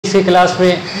Physics की class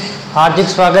में हार्दिक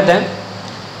स्वागत है।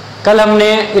 कल हमने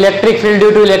electric field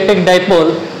due to electric dipole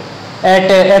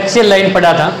at axial line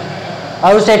पढ़ा था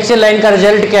और उस एक्सियल लाइन का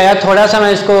रिजल्ट क्या है, थोड़ा सा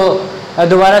मैं इसको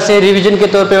दोबारा से रिवीजन के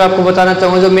तौर पे आपको बताना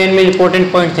चाहूँगा जो मेन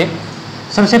इंपॉर्टेंट पॉइंट थे।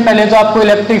 सबसे पहले तो आपको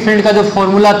इलेक्ट्रिक फील्ड का जो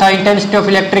फॉर्मूला था इंटेंसिटी ऑफ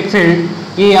इलेक्ट्रिक फील्ड,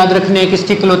 ये याद रखने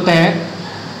किसकी इक्वल होता है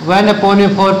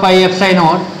 1/4 pi epsilon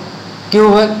not Q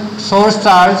source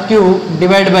charge Q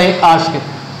divide by are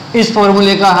square. इस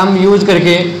फॉर्मूले का हम यूज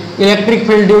करके electric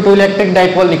field due to electric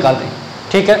dipole निकाल रहे हैं।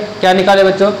 ठीक है, क्या निकाले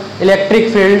बच्चों? Electric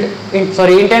field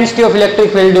intensity of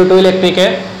electric field due to electric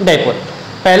dipole.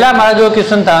 पहला हमारा जो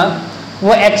क्वेश्चन था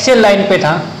वो एक्सियल लाइन पे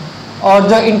था और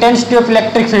जो intensity of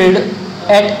electric field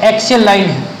at axial line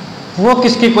है वो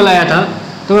किसके इक्वल आया था।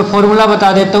 तो मैं फॉर्मूला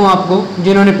बता देता हूँ आपको,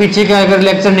 जिन्होंने पीछे का अगर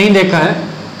लेक्चर नहीं देखा है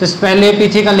तो पहले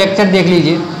पीछे का लेक्चर देख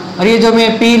लीजिए। और ये जो मैं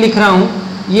P लिख रहा हूँ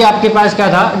ये आपके पास क्या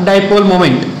था, dipole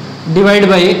moment divide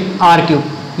by are cube.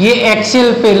 ये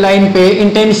एक्सियल पे लाइन पे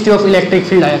इंटेंसिटी ऑफ इलेक्ट्रिक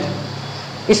फील्ड आया था।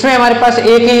 इसमें हमारे पास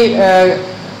एक ही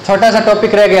छोटा सा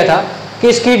टॉपिक रह गया था कि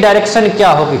इसकी डायरेक्शन क्या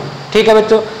होगी। ठीक है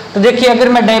बच्चों, तो देखिए अगर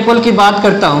मैं डाइपोल की बात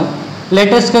करता हूँ,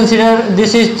 let us consider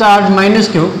this is charge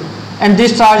minus Q and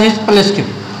this charge is plus Q,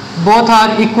 both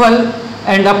are equal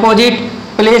and opposite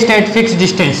placed at fix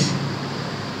distance.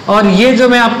 और ये जो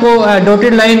मैं आपको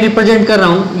डॉटेड लाइन रिप्रेजेंट कर रहा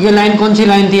हूँ, ये लाइन कौन सी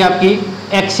लाइन थी आपकी,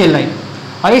 एक्सियल लाइन।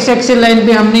 और इस एक्सियल लाइन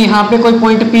पे हमने यहाँ पे कोई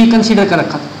पॉइंट P कंसीडर कर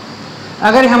रखा था।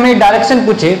 अगर हमें डायरेक्शन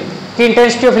पूछे कि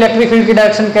इंटेंसिटी ऑफ इलेक्ट्रिक फील्ड की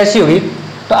डायरेक्शन कैसी होगी,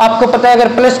 तो आपको पता है अगर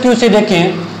प्लस क्यू से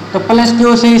देखें तो प्लस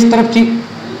क्यू से इस तरफ थी,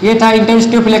 ये था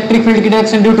इंटेंसिटी ऑफ इलेक्ट्रिक फील्ड की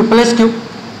direction due two plus Q.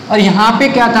 और यहाँ पे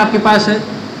क्या था आपके पास है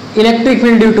electric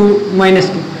field due to minus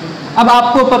Q. अब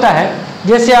आपको पता है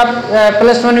जैसे आप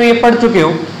 +1 में ये पढ़ चुके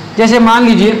हो, जैसे मान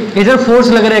लीजिए इधर फोर्स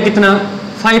लग रहा है कितना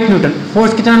 5 न्यूटन,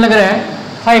 फोर्स कितना लग रहा है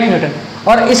 5 न्यूटन,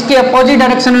 और इसके अपोजिट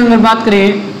डायरेक्शन में अगर बात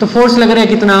करें तो फोर्स लग रहा है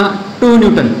कितना 2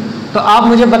 न्यूटन। तो आप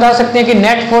मुझे बता सकते हैं कि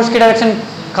नेट फोर्स की डायरेक्शन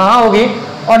कहाँ होगी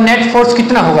और नेट फोर्स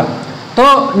कितना होगा। तो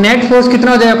नेट फोर्स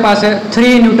कितना हो जाएगा, पास है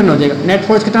 3 न्यूटन हो जाएगा। नेट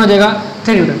फोर्स कितना हो जाएगा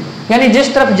 3 न्यूटन, यानी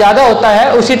जिस तरफ ज़्यादा होता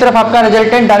है उसी तरफ आपका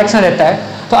रिजल्टेंट डायरेक्शन रहता है।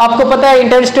 तो आपको पता है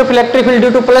intensity of electric field due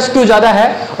two plus Q ज़्यादा है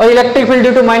और electric field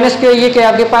due to minus Q ये कि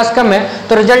आपके पास कम है।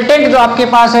 तो रिजल्टेंट जो आपके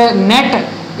पास है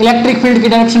नेट इलेक्ट्रिक फील्ड की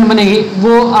डायरेक्शन बनेगी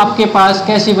वो आपके पास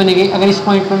कैसी बनेगी, अगर इस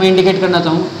पॉइंट पर मैं इंडिकेट करना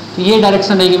चाहूँ तो ये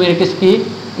डायरेक्शन रहेगी मेरे किसकी,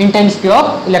 इंटेंसिटी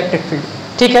ऑफ इलेक्ट्रिक फील्ड।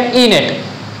 ठीक है, ई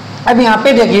नेट। अब यहाँ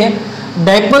पे देखिए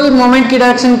डाइपोल मोमेंट की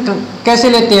डायरेक्शन कैसे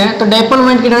लेते हैं, तो डाइपोल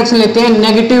मोमेंट की डायरेक्शन लेते हैं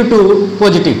negative to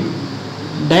positive.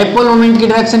 Dipole moment की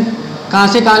डायरेक्शन कहाँ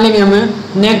से कहाँ लेंगे हमें,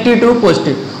 नेगेटिव टू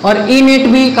पॉजिटिव। और ई नेट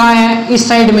भी कहाँ है, इस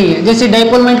साइड में ही है। जैसे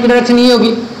डाइपोल मोमेंट की डायरेक्शन ये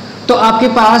होगी तो आपके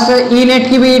पास ई नेट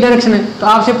की भी डायरेक्शन है। तो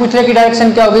आपसे पूछ रहे कि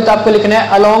डायरेक्शन क्या होगी, तो आपको लिखना है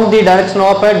along the direction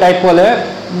of dipole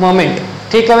moment.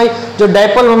 ठीक है भाई, जो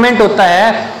डाइपोल मोमेंट होता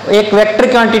है एक वेक्टर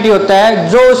क्वांटिटी होता है,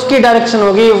 जो उसकी डायरेक्शन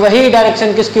होगी वही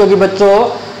डायरेक्शन किसकी होगी बच्चों,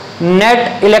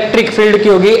 नेट इलेक्ट्रिक फील्ड की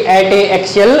होगी एट ए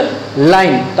एक्सियल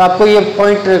लाइन। तो आपको ये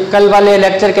पॉइंट कल वाले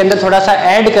लेक्चर के अंदर थोड़ा सा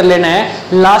ऐड कर लेना है,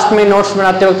 लास्ट में नोट्स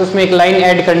बनाते वक्त उसमें एक लाइन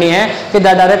ऐड करनी है कि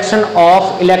the direction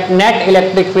of net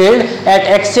electric field at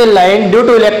axial line due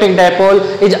to electric dipole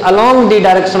is along the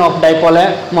direction of dipole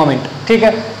moment. ठीक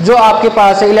है, जो आपके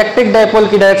पास इलेक्ट्रिक डाइपोल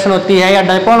की डायरेक्शन होती है या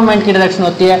डाइपोल मोमेंट की डायरेक्शन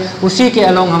होती है उसी के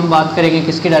अलोंग हम बात करेंगे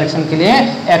किसकी डायरेक्शन के लिए,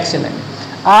 एक्सियल लाइन।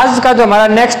 आज का जो हमारा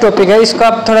नेक्स्ट टॉपिक है इसको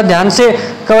आप थोड़ा ध्यान से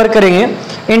कवर करेंगे,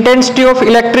 intensity of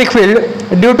electric field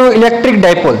due to electric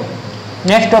dipole.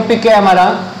 Next topic क्या है हमारा,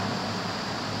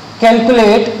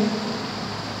 calculate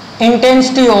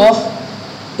intensity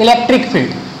of electric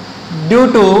field due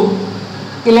to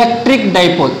electric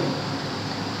dipole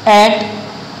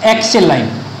at axial line,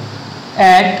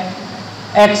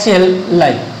 eight axial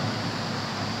line,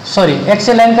 sorry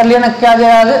axial line कर लिया ना, क्या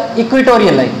जाएगा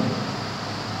equatorial line,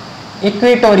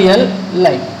 equatorial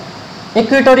line.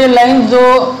 Equatorial line जो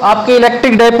आपके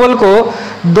इलेक्ट्रिक डाइपोल को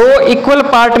दो इक्वल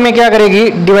पार्ट में क्या करेगी,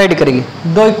 डिवाइड करेगी।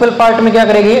 दो इक्वल पार्ट में क्या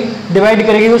करेगी, डिवाइड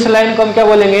करेगी। उस लाइन को हम क्या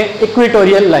बोलेंगे,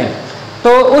 इक्वेटोरियल लाइन।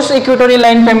 तो उस इक्वेटोरियल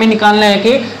लाइन पे हमें निकालना है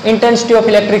कि इंटेंसिटी ऑफ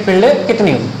इलेक्ट्रिक फील्ड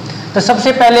कितनी होगी। तो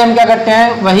सबसे पहले हम क्या करते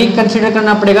हैं, वही कंसीडर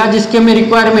करना पड़ेगा जिसकी हमें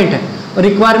रिक्वायरमेंट है। और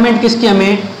रिक्वायरमेंट किसकी,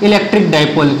 हमें इलेक्ट्रिक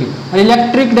डाइपोल की। और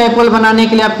इलेक्ट्रिक डाइपोल बनाने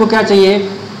के लिए आपको क्या चाहिए,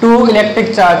 2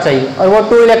 इलेक्ट्रिक चार्ज चाहिए। और वो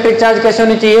 2 इलेक्ट्रिक चार्ज कैसे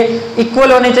होने चाहिए,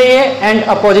 इक्वल होने चाहिए एंड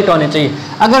अपोजिट होने चाहिए।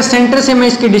 अगर सेंटर से मैं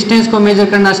इसकी डिस्टेंस को मेजर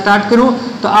करना स्टार्ट करूं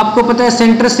तो आपको पता है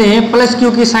सेंटर से प्लस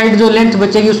क्यू की साइड जो लेंथ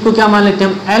बचेगी उसको क्या मान लेते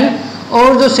हैं हम एल,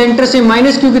 और जो सेंटर से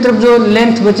माइनस क्यू की तरफ जो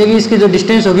लेंथ बचेगी इसकी जो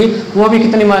डिस्टेंस होगी वो भी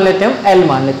कितनी मान लेते हैं हम, एल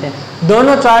मान लेते हैं।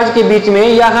 दोनों चार्ज के बीच में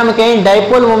या हम कहें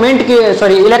डाइपोल मोमेंट की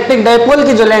इलेक्ट्रिक डाइपोल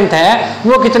की जो लेंथ है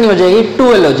वो कितनी हो जाएगी,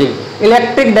 2l हो जाएगी।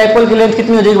 इलेक्ट्रिक डाइपोल की लेंथ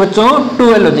कितनी हो जाएगी बच्चों,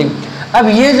 2l हो जाएगी। अब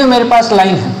ये जो मेरे पास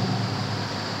लाइन है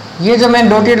ये जो मैं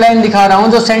डॉटेड लाइन दिखा रहा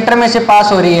हूँ जो सेंटर में से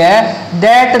पास हो रही है,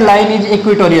 that line is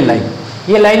equatorial line.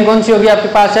 ये लाइन कौन सी होगी आपके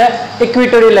पास है,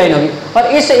 इक्वेटोरियल लाइन होगी। और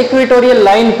इस इक्वेटोरियल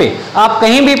लाइन पे आप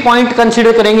कहीं भी पॉइंट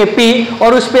कंसीडर करेंगे P,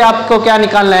 और उस पे आपको क्या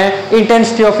निकालना है,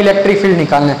 इंटेंसिटी ऑफ इलेक्ट्रिक फील्ड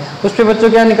निकालना है। उस पे बच्चों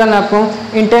क्या निकालना है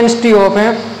आपको, इंटेंसिटी ऑफ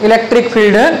इलेक्ट्रिक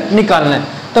फील्ड निकालना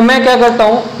है। तो मैं क्या करता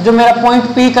हूँ, जो मेरा पॉइंट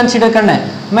P कंसीडर करना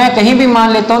है, मैं कहीं भी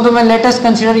मान लेता हूँ। तो मैं लेटेस्ट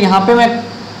कंसीडर यहाँ पे मैं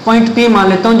पॉइंट P मान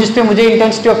लेता हूँ जिसपे मुझे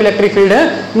इंटेंसिटी ऑफ इलेक्ट्रिक फील्ड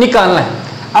निकालना है।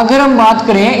 अगर हम बात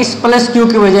करें इस प्लस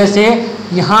Q की वजह से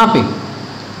यहाँ पे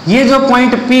ये जो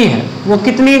पॉइंट P है वो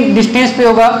कितनी डिस्टेंस पे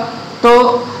होगा,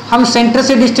 तो हम सेंटर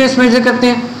से डिस्टेंस मेजर करते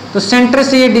हैं। तो सेंटर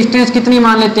से ये डिस्टेंस कितनी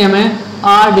मान लेते हैं, हमें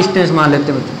R डिस्टेंस मान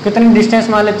लेते हैं बच्चों। कितनी डिस्टेंस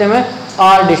मान लेते हैं,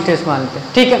 हमें R डिस्टेंस मान लेते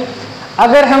हैं। ठीक है,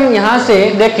 अगर हम यहाँ से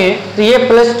देखें तो ये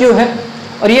प्लस Q है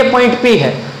और ये पॉइंट P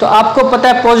है। तो आपको पता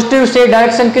है पॉजिटिव से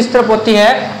डायरेक्शन किस तरफ होती है,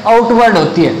 आउटवर्ड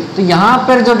होती है। तो यहाँ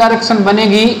पर जो डायरेक्शन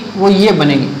बनेगी वो ये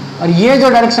बनेगी, और ये जो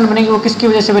डायरेक्शन बनेगी वो किसकी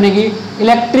वजह से बनेगी,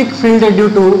 electric field due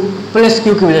two plus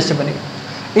Q की वजह से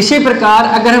बनेगी। इसी प्रकार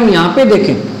अगर हम यहाँ पे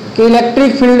देखें कि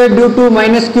electric field due to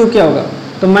minus Q क्या होगा,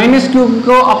 तो माइनस Q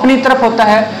को अपनी तरफ होता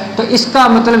है। तो इसका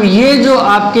मतलब ये जो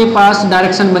आपके पास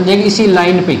डायरेक्शन बन जाएगी इसी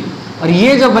लाइन पे, और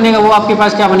ये जो बनेगा वो आपके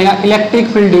पास क्या बनेगा, electric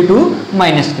field due to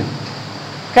minus Q।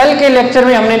 कल के लेक्चर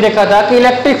में हमने देखा था कि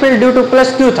electric field due two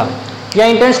plus Q था, या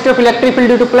intensity of electric field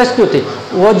due two plus Q थी,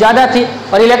 वो ज़्यादा थी,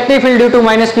 और electric field due to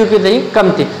minus Q की थी, कम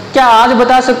थी। क्या आज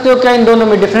बता सकते हो क्या इन दोनों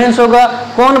में डिफरेंस होगा,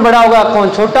 कौन बड़ा होगा कौन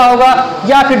छोटा होगा,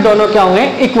 या फिर दोनों क्या होंगे,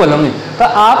 इक्वल होंगे? तो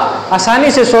आप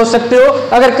आसानी से सोच सकते हो।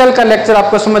 अगर कल का लेक्चर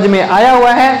आपको समझ में आया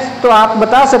हुआ है तो आप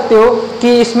बता सकते हो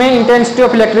कि इसमें इंटेंसिटी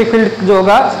ऑफ इलेक्ट्रिक फील्ड जो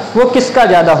होगा वो किसका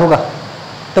ज़्यादा होगा।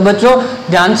 तो बच्चों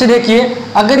ध्यान से देखिए,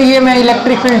 अगर ये मैं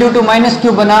electric field due to minus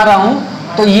Q बना रहा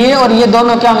हूँ तो ये और ये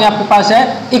दोनों क्या होंगे आपके पास है,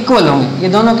 इक्वल होंगे। ये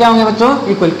दोनों क्या होंगे बच्चों,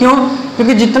 इक्वल। क्यों?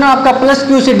 क्योंकि जितना आपका प्लस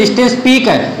Q से डिस्टेंस P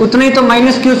का है उतना ही तो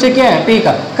माइनस Q से क्या है, P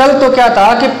का। कल तो क्या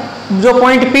था कि जो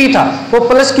पॉइंट P था वो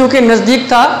प्लस Q के नजदीक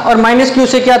था और माइनस Q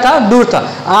से क्या था, दूर था।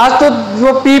 आज तो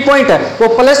जो P पॉइंट है वो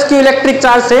प्लस Q इलेक्ट्रिक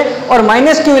चार्ज से और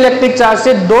माइनस Q इलेक्ट्रिक चार्ज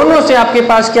से दोनों से आपके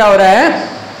पास क्या हो रहा है,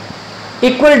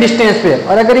 इक्वल डिस्टेंस पे।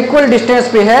 और अगर इक्वल डिस्टेंस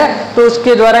पे है तो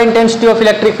उसके द्वारा इंटेंसिटी ऑफ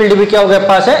इलेक्ट्रिक फील्ड भी क्या होगा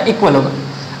पास है, इक्वल होगा।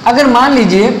 अगर मान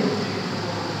लीजिए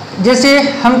जैसे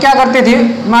हम क्या करते थे,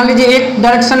 मान लीजिए एक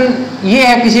डायरेक्शन ये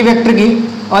है किसी वेक्टर की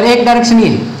और एक डायरेक्शन ये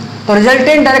है, तो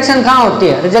रिजल्टेंट डायरेक्शन कहाँ होती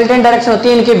है, रिजल्टेंट डायरेक्शन होती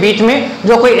है इनके बीच में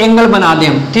जो कोई एंगल बना दें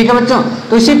हम। ठीक है बच्चों,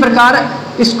 तो इसी प्रकार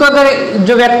इसको अगर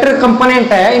जो वेक्टर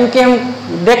कंपोनेंट है इनके हम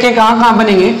देखें कहाँ कहाँ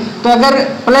बनेंगे, तो अगर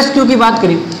प्लस Q की बात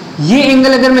करें, ये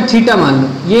एंगल अगर मैं थीटा मान लूँ,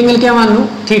 ये एंगल क्या मान लूँ,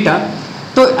 थीटा,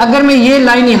 तो अगर मैं ये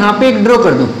लाइन यहाँ पे एक ड्रॉ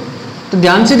कर दूँ तो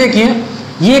ध्यान से देखिए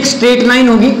ये एक स्ट्रेट लाइन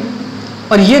होगी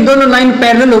और ये दोनों लाइन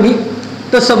पैरेलल होगी,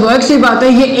 तो स्वाभाविक सी बात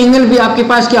है ये एंगल भी आपके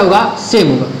पास क्या होगा, सेम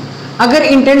होगा। अगर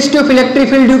intensity of electric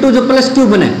field due to जो प्लस Q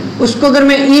बने उसको अगर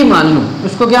मैं E मान लूँ,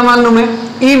 उसको क्या मान लूँ मैं,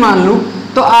 E मान लूँ,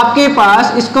 तो आपके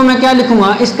पास इसको मैं क्या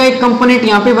लिखूंगा, इसका एक कंपोनेंट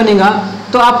यहाँ पे बनेगा।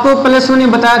 तो आपको प्लस ने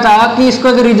बताया था कि इसको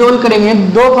अगर रिजोल्व करेंगे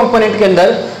दो कंपोनेंट के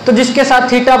अंदर, तो जिसके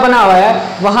साथ थीटा बना हुआ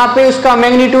है वहां पे उसका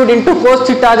मैग्नीट्यूड इनटू कोस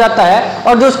थीटा आ जाता है,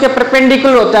 और जो उसके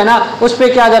परपेंडिकुलर होता है ना उस पे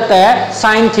क्या आ जाता है,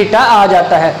 साइन थीटा आ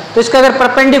जाता है। तो इसका अगर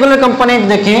परपेंडिकुलर कंपोनेंट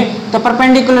देखें तो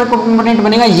परपेंडिकुलर कंपोनेंट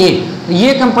बनेगा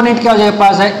ये कंपोनेंट क्या हो जाएगा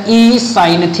पास है, ई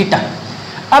साइन थीटा।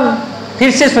 अब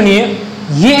फिर से सुनिए,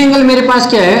 ये एंगल मेरे पास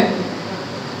क्या है,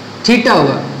 थीटा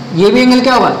होगा, ये भी एंगल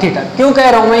क्या होगा, थीटा। क्यों कह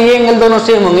रहा हूं मैं ये एंगल दोनों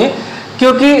सेम होंगे,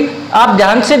 क्योंकि आप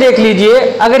ध्यान से देख लीजिए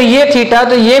अगर ये थीटा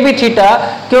तो ये भी थीटा,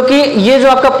 क्योंकि ये जो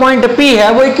आपका पॉइंट P है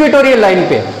वो इक्वेटोरियल लाइन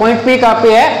पे है। पॉइंट P कहाँ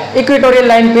पे है, इक्वेटोरियल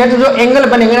लाइन पे है, तो जो एंगल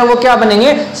बनेंगे ना वो क्या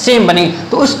बनेंगे, सेम बनेंगे।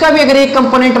 तो उसका भी अगर एक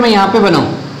कंपोनेंट मैं यहाँ पे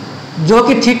बनाऊं जो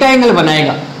कि थीटा एंगल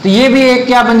बनाएगा, तो ये भी एक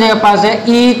क्या बन जाएगा पास है,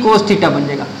 ई कोस थीटा बन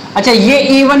जाएगा। अच्छा, ये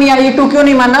E1 या E2 क्यों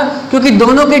नहीं माना, क्योंकि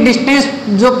दोनों के डिस्टेंस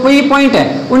जो कोई पॉइंट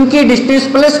है उनकी डिस्टेंस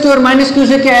प्लस Q और माइनस Q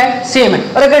से क्या है, सेम है।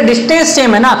 और अगर डिस्टेंस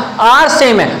सेम है ना, R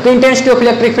सेम है, तो इंटेंसिटी ऑफ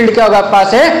इलेक्ट्रिक फील्ड क्या होगा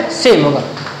पास है, सेम होगा।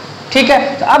 ठीक है,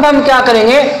 तो अब हम क्या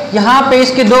करेंगे, यहाँ पे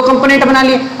इसके दो कंपोनेंट बना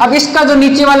लिए। अब इसका जो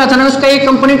नीचे वाला था ना उसका एक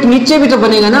कंपोनेंट नीचे भी तो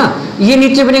बनेगा ना, ये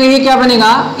नीचे बनेगा, ये क्या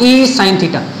बनेगा, ई साइन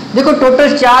थीटा। देखो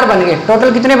टोटल 4 बन गए,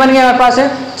 टोटल कितने बन गए हमारे पास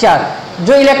है, 4।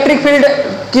 जो इलेक्ट्रिक फील्ड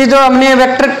की जो हमने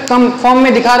वेक्टर फॉर्म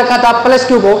में दिखा रखा था प्लस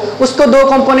Q को, उसको दो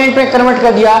कंपोनेंट में कन्वर्ट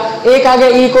कर दिया, एक आ गया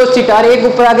ई कोस थीटा और एक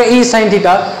ऊपर आ गया ई साइन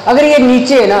थीटा। अगर ये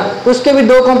नीचे है ना तो उसके भी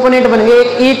दो कंपोनेंट बन गए,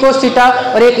 एक ई कोस थीटा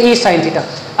और एक ई साइन थीटा।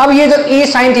 अब ये जो ई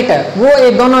साइन थीटा है वो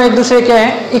दोनों एक दूसरे के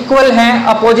हैं, इक्वल हैं,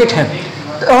 अपोजिट हैं,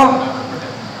 तो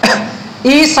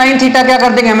ई साइन थीटा क्या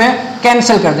कर देंगे, हमें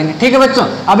कैंसिल कर देंगे। ठीक है बच्चों,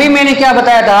 अभी मैंने क्या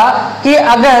बताया था कि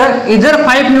अगर इधर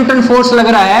 5 न्यूटन फोर्स लग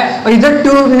रहा है और इधर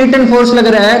 2 न्यूटन फोर्स लग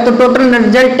रहा है तो टोटल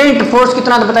रिजल्टेंट फोर्स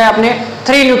कितना बताया आपने,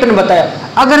 3 न्यूटन बताया।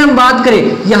 अगर हम बात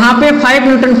करें यहाँ पे 5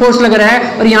 न्यूटन फोर्स लग रहा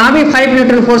है और यहाँ भी 5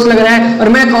 न्यूटन फोर्स लग रहा है और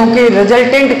मैं कहूँ कि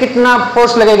रिजल्टेंट कितना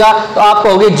फोर्स लगेगा, तो आप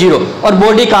कहोगे 0। और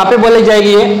बॉडी कहाँ पे बोली जाएगी,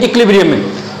 ये इक्विलिब्रियम में।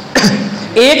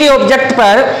 एक ही ऑब्जेक्ट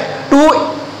पर 2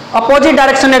 अपोजिट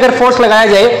डायरेक्शन में अगर फोर्स लगाया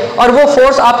जाए और वो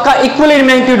फोर्स आपका इक्वल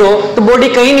मैग्नीट्यूड हो तो बॉडी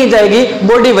कहीं नहीं जाएगी,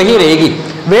 बॉडी वही रहेगी।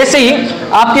 वैसे ही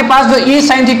आपके पास जो ई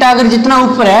साइन थीटा अगर जितना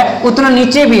ऊपर है उतना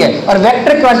नीचे भी है और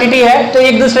वेक्टर क्वांटिटी है तो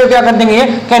एक दूसरे को क्या कर देंगे,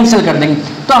 कैंसिल कर देंगे।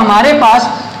 तो हमारे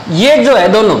पास ये जो है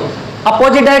दोनों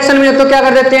अपोजिट डायरेक्शन में तो क्या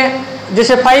कर देते हैं,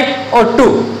 जैसे 5 और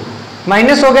 2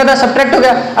 माइनस हो गया था, सब्ट्रैक्ट हो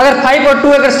गया। अगर 5 और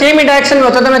 2 अगर सेम ही डायरेक्शन में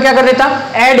होता तो मैं क्या कर देता,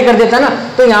 ऐड कर देता ना।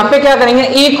 तो यहाँ पे क्या करेंगे,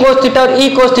 ई कोस थीटा और ई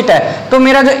कोस थीटा है। तो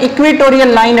मेरा जो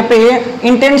इक्वेटोरियल लाइन पे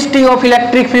इंटेंसिटी ऑफ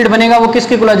इलेक्ट्रिक फील्ड बनेगा वो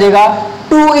किसके इक्वल हो जाएगा,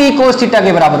 2e कोस थीटा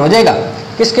के बराबर हो जाएगा।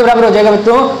 किसके बराबर हो जाएगा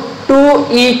बच्चों,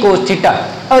 2e कोस थीटा।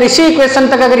 और इसी इक्वेशन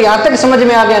तक अगर यहाँ तक समझ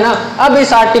में आ गया ना, अब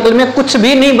इस आर्टिकल में कुछ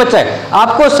भी नहीं बचा है।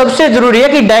 आपको सबसे जरूरी है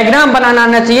कि डायग्राम बनाना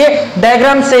आना चाहिए,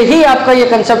 डायग्राम से ही आपका ये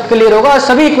कंसेप्ट क्लियर होगा और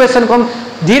सभी इक्वेशन को हम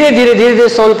धीरे धीरे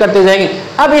सोल्व करते जाएंगे।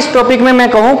 अब इस टॉपिक में मैं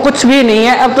कहूँ कुछ भी नहीं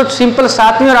है, अब तो सिंपल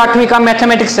 7वीं और 8वीं का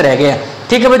मैथमेटिक्स रह गया।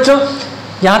 ठीक है बच्चों,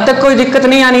 यहाँ तक कोई दिक्कत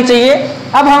नहीं आनी चाहिए।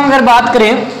 अब हम अगर बात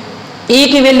करें E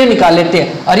की वैल्यू निकाल लेते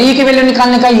हैं, और E की वैल्यू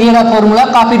निकालने का ये रहा फॉर्मूला,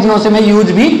 काफी दिनों से मैं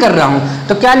यूज भी कर रहा हूं।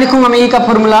 तो क्या लिखूंगा मैं E का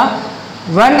formula,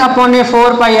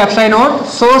 1/4 pi epsilon not,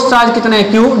 source charge कितना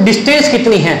है Q, डिस्टेंस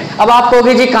कितनी है। अब आप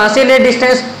कहोगे जी कहां से ले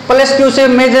डिस्टेंस, प्लस Q से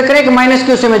मेजर करें कि माइनस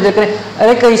Q से मेजर करें।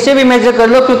 अरे कहीं से भी मेजर कर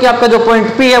लो, क्योंकि आपका जो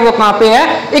पॉइंट P है वो कहां पे है,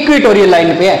 इक्वेटोरियल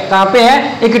लाइन पे है। कहां पे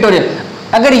है, इक्वेटोरियल।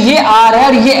 अगर ये R है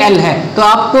और ये L है तो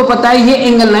आपको पता है ये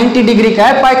एंगल 90 डिग्री का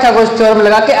है। पाइथागोरस थ्योरम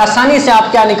लगा के आसानी से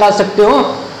आप क्या निकाल सकते हो,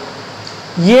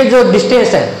 ये जो डिस्टेंस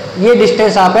है ये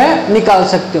डिस्टेंस आप है निकाल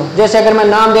सकते हो। जैसे अगर मैं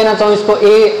नाम देना चाहूँ इसको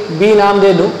A B नाम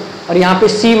दे दूं और यहाँ पे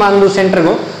C मान लूँ सेंटर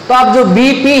को, तो आप जो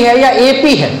BP है या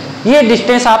AP है ये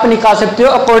डिस्टेंस आप निकाल सकते हो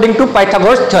अकॉर्डिंग टू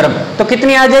पाइथागोरस थ्योरम। तो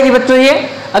कितनी आ जाएगी बच्चों, ये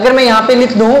अगर मैं यहाँ पे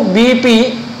लिख दूं BP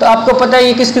तो आपको पता है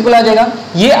ये किसके इक्वल आ जाएगा,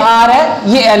 ये R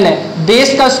है ये L है,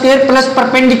 बेस का स्क्वायर प्लस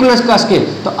परपेंडिकुलर का स्क्वायर,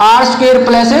 तो R square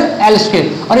plus L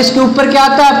square. और इसके ऊपर क्या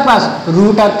आता है आपके पास,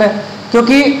 रूट आता है,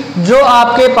 क्योंकि जो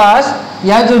आपके पास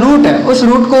यह जो रूट है उस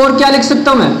रूट को और क्या लिख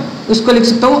सकता हूं मैं, इसको लिख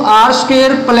सकता हूं R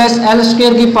square plus L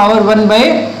square की पावर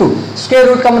 1/2। स्क्वायर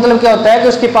रूट का मतलब क्या होता है कि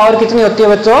उसकी पावर कितनी होती है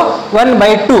बच्चों,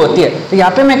 1/2 होती है। तो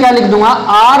यहाँ पे मैं क्या लिख दूंगा,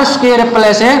 R square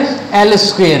plus L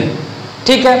square.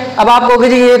 ठीक है, अब आप कहोगे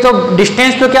जी ये तो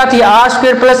डिस्टेंस तो क्या थी, R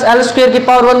square plus L square की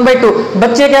पावर 1/2।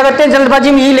 बच्चे क्या करते हैं,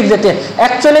 जल्दबाजी में यही लिख देते हैं।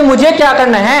 एक्चुअली मुझे क्या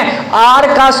करना है,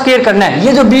 R का स्क्वायर करना है।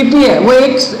 ये जो BP है वो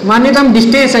एक मानिए तो हम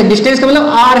डिस्टेंस है, डिस्टेंस का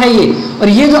मतलब R है ये, और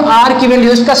ये जो R की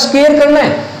वैल्यू इसका स्क्वायर करना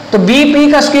है। तो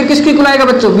BP का स्क्वायर किसकी इक्वल आएगा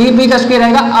बच्चों, BP का स्क्वायर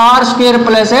आएगा R square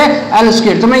plus L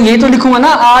square. तो मैं यही तो लिखूंगा ना,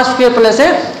 R square plus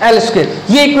L square.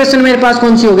 ये इक्वेशन मेरे पास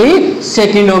कौन सी हो गई,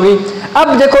 सेकंड हो गई।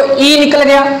 अब देखो E निकल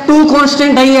गया, 2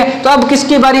 कांस्टेंट है, तो अब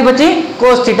किसकी बारी बची,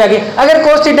 कोस थीटा की। अगर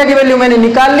कोस थीटा की वैल्यू मैंने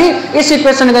निकाल ली, इस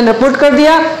इक्वेशन के अंदर पुट कर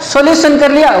दिया, सॉल्यूशन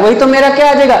कर लिया, वही तो मेरा क्या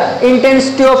आ जाएगा,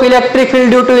 intensity of electric field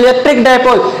due to electric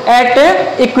dipole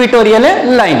at equatorial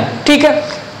line. ठीक है,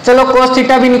 चलो कोस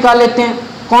थीटा भी निकाल लेते हैं।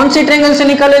 कौन सी ट्रायंगल से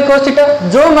निकाले कोस थीटा,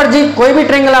 जो मर्जी कोई भी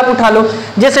ट्रायंगल आप उठा लो।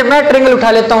 जैसे मैं ट्रायंगल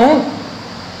उठा लेता हूं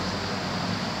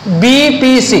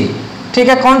BPC। ठीक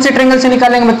है, कौन सी ट्रायंगल से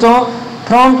निकालेंगे बच्चों,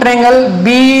 फ्रॉम ट्रायंगल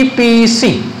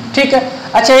BPC। ठीक है,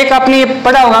 अच्छा एक आपने ये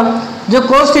पढ़ा होगा, जो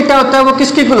कोस थीटा होता है वो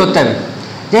किसके इक्वल होता है,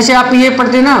 जैसे आप ये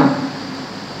पढ़ते हैं ना,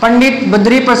 पंडित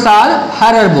बद्री प्रसाद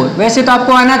हररबोल। वैसे तो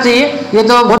आपको आना चाहिए, ये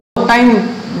तो बहुत टाइम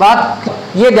बात,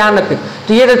 ये ध्यान रखें।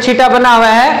 तो ये जो थीटा बना हुआ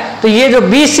है, तो ये जो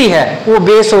BC है वो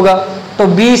बेस होगा, तो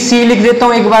BC लिख देता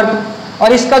हूं एक बार।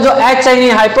 और इसका जो एच है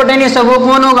हाइपोटेन्यूस है वो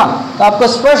कौन होगा, तो आपको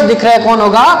स्पष्ट दिख रहा है कौन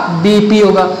होगा, BP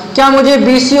होगा। क्या मुझे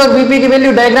BC और BP की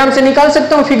वैल्यू डायग्राम से निकाल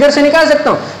सकता हूँ, फिगर से निकाल सकता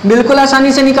हूँ, बिल्कुल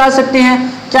आसानी से निकाल सकते हैं।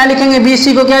 क्या लिखेंगे,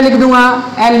 BC को क्या लिख दूंगा,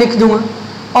 L लिख दूंगा।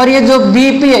 और ये जो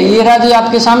BP है ये रहा जी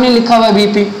आपके सामने लिखा हुआ है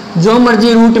BP, जो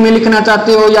मर्जी रूट में लिखना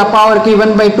चाहते हो या पावर की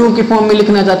 1/2 की फॉर्म में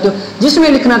लिखना चाहते हो, जिसमें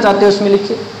लिखना चाहते हो उसमें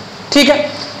लिखिए। ठीक है,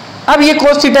 अब ये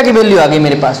कोस थीटा की वैल्यू आ गई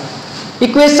मेरे पास,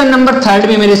 इक्वेशन नंबर 3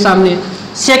 भी मेरे सामने,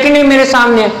 सेकंड भी मेरे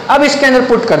सामने है। अब इसके अंदर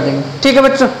पुट कर देंगे। ठीक है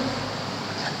बच्चों,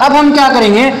 अब हम क्या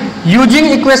करेंगे,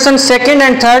 using equation second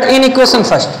and third in equation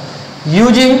first,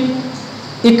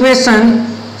 using equation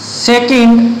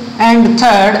second and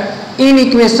third in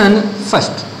equation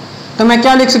first. तो मैं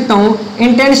क्या लिख सकता हूं,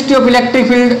 intensity of electric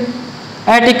field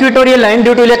at equatorial line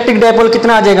due to electric dipole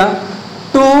कितना आ जाएगा,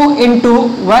 2 ×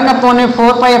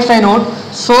 1/4 pi epsilon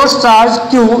not source charge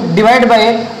Q divide by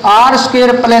R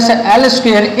square plus L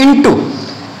square into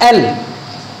L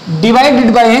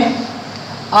divided by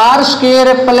R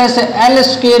square plus L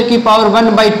square की power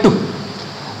 1/2।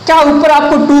 क्या ऊपर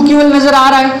आपको 2 की value नजर आ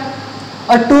रहा है,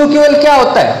 और 2 इक्वल क्या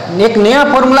होता है, एक नया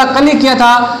फॉर्मूला कल ही किया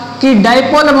था कि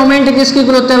डाइपोल मोमेंट किसके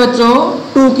इक्वल होता है बच्चों,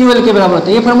 2 इक्वल के बराबर होता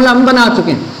है। ये फॉर्मूला हम बना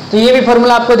चुके हैं, तो ये भी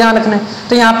फॉर्मूला आपको ध्यान रखना है।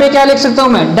 तो यहाँ पे क्या लिख सकता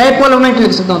हूँ मैं, डाइपोल मोमेंट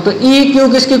लिख सकता हूँ। तो ई क्यू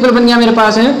किसके इक्वल बन गया मेरे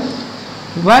पास है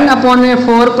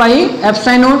 1/4 पाई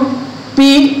एप्सिलॉन नॉट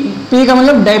पी का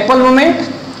मतलब dipole moment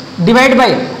divide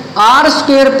by are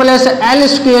square plus L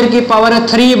square की पावर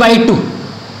 3/2।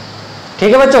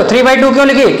 ठीक है बच्चों, 3/2 क्यों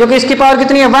लिखी, क्योंकि इसकी पावर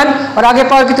कितनी है 1 और आगे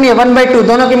पावर कितनी है 1/2,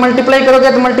 दोनों की मल्टीप्लाई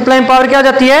करोगे तो मल्टीप्लाई पावर क्या हो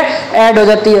जाती है, ऐड हो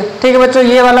जाती है। ठीक है बच्चों,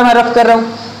 ये वाला मैं रफ कर रहा हूँ,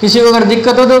 किसी को अगर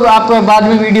दिक्कत हो तो आप बाद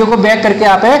में वीडियो को बैक करके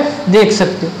आप देख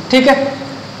सकते हो। ठीक है,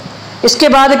 इसके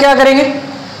बाद क्या करेंगे,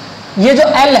 ये जो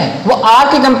L है वो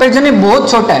R के कंपेरिजन में बहुत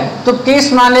छोटा है, तो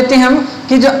केस मान लेते हैं हम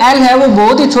कि जो L है वो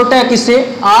बहुत ही छोटा है किससे,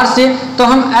 R से, तो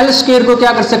हम L स्क्वायर को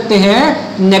क्या कर सकते हैं,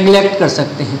 नेग्लेक्ट कर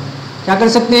सकते हैं। क्या कर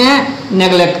सकते हैं,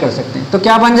 नेग्लेक्ट कर सकते हैं। तो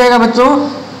क्या बन जाएगा बच्चों,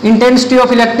 intensity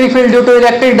of electric field due to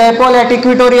electric dipole at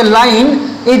equatorial line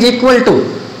is equal to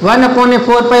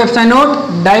 1/4 pi epsilon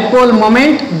not dipole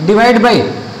moment divide by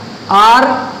are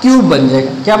cube बन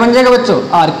जाएगा। क्या बन जाएगा बच्चों,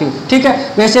 आर क्यूब। ठीक है,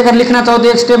 वैसे अगर लिखना चाहो तो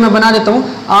एक स्टेप में बना देता हूँ,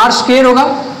 आर स्क्वायर होगा,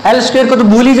 एल स्क्वायर को तो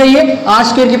भूल ही जाइए, आर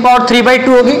स्क्वायर की पावर 3/2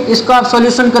 होगी, इसको आप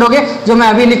सॉल्यूशन करोगे, जो मैं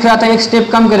अभी लिख रहा था एक स्टेप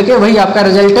कम करके, वही आपका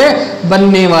रिजल्ट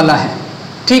बनने वाला है।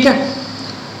 ठीक है,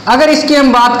 अगर इसकी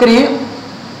हम बात करें,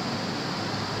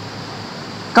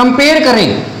 कंपेयर करें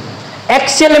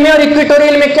एक्सियल में और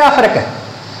इक्वेटोरियल में क्या फर्क है।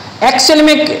 एक्सियल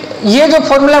में ये जो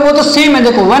फॉर्मूला वो तो सेम है,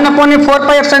 देखो 1/4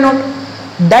 pi epsilon not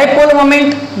dipole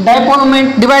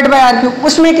moment divide by are cube,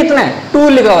 उसमें कितना है 2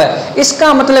 लिखा हुआ है।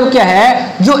 इसका मतलब क्या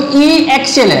है, जो ई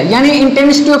एक्सियल है यानी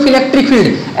intensity of electric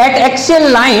field at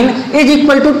axial line is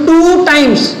equal to 2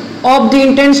 times of the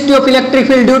intensity of electric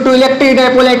field due to electric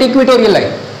dipole at equatorial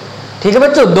line. ठीक है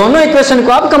बच्चों, दोनों इक्वेशन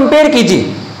को आप कंपेयर कीजिए,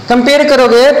 कंपेयर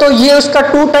करोगे तो ये उसका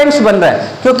 2 टाइम्स बन रहा है,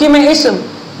 क्योंकि मैं इस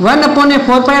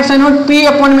 1/4 pi epsilon not P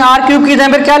upon में आर क्यूब की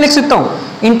जगह पर क्या लिख सकता हूँ,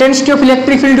 intensity of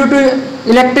electric field due to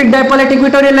electric dipole at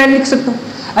equatorial line लिख सकता हूँ।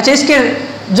 अच्छा, इसके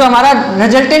जो हमारा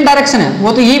रिजल्टेंट डायरेक्शन है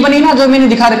वो तो यही बनी ना जो मैंने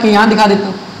दिखा रखी है, यहाँ दिखा देता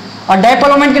हूँ। और डाइपोल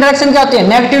मोमेंट की डायरेक्शन क्या होती है,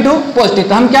 नेगेटिव टू पॉजिटिव,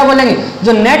 तो हम क्या बोलेंगे,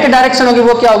 जो नेट डायरेक्शन होगी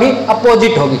वो क्या होगी,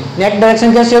 अपोजिट होगी। नेट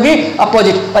डायरेक्शन कैसी होगी,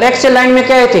 अपोजिट, और एक्सियल लाइन में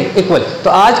क्या है थी, इक्वल। तो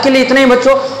आज के लिए इतना ही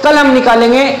बच्चों, कल हम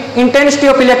निकालेंगे intensity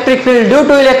of electric field due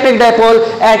to electric dipole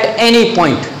at any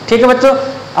point. ठीक है बच्चों,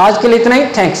 आज के लिए इतना ही,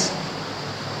 थैंक्स।